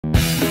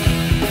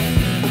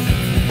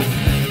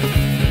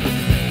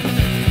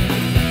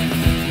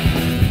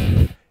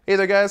Hey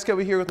there guys,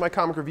 Kelby here with my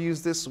comic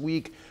reviews this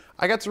week.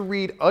 I got to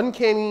read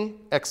Uncanny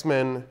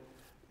X-Men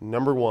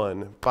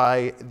 #1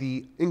 by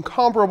the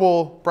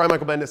incomparable Brian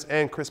Michael Bendis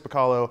and Chris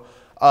Bachalo.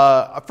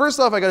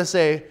 First off, I gotta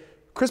say,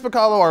 Chris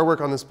Bachalo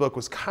artwork on this book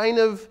was kind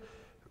of,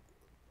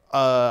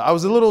 I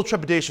was a little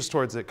trepidatious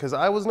towards it because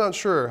I was not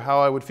sure how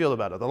I would feel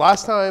about it. The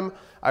last time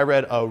I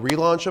read a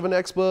relaunch of an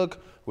X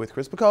book with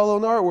Chris Bachalo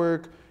and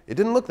artwork, it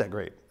didn't look that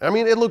great. I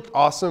mean, it looked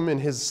awesome in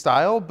his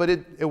style, but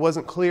it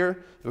wasn't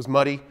clear. It was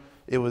muddy.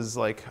 It was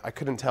like, I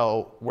couldn't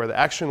tell where the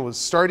action was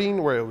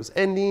starting, where it was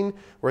ending,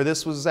 where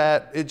this was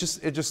at. It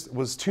just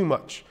was too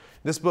much.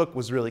 This book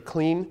was really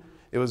clean.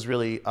 It was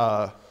really,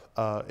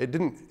 it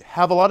didn't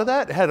have a lot of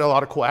that. It had a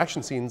lot of cool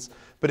action scenes,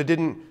 but it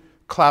didn't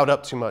cloud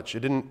up too much. It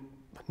didn't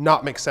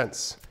not make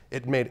sense.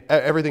 It made,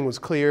 everything was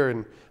clear,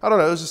 and I don't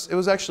know, it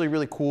was actually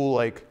really cool,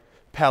 like,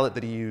 palette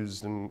that he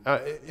used, and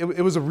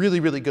it was a really,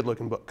 really good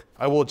looking book.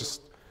 I will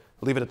just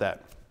leave it at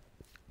that.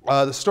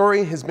 The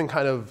story has been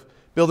kind of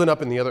building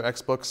up in the other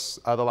X books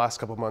the last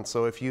couple of months,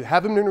 so if you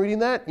haven't been reading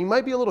that, you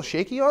might be a little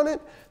shaky on it,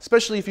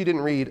 especially if you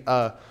didn't read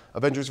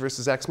Avengers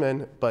vs.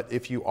 X-Men, but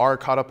if you are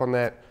caught up on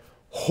that,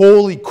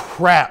 holy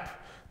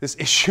crap, this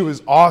issue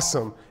is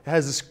awesome. It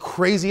has this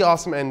crazy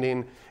awesome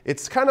ending.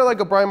 It's kind of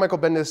like a Brian Michael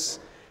Bendis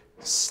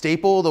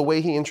staple, the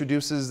way he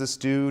introduces this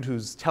dude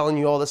who's telling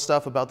you all this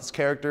stuff about this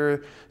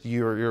character.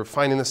 You're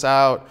finding this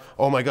out,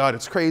 oh my god,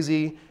 it's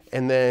crazy,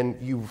 and then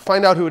you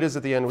find out who it is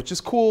at the end, which is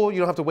cool. You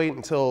don't have to wait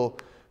until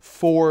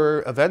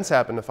 4 events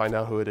happen to find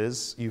out who it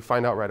is. You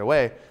find out right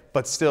away,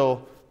 but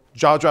still,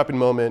 jaw-dropping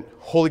moment.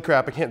 Holy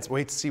crap, I can't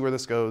wait to see where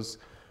this goes.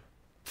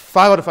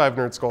 5 out of 5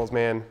 nerd skulls,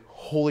 man.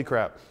 Holy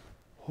crap.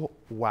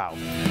 Wow.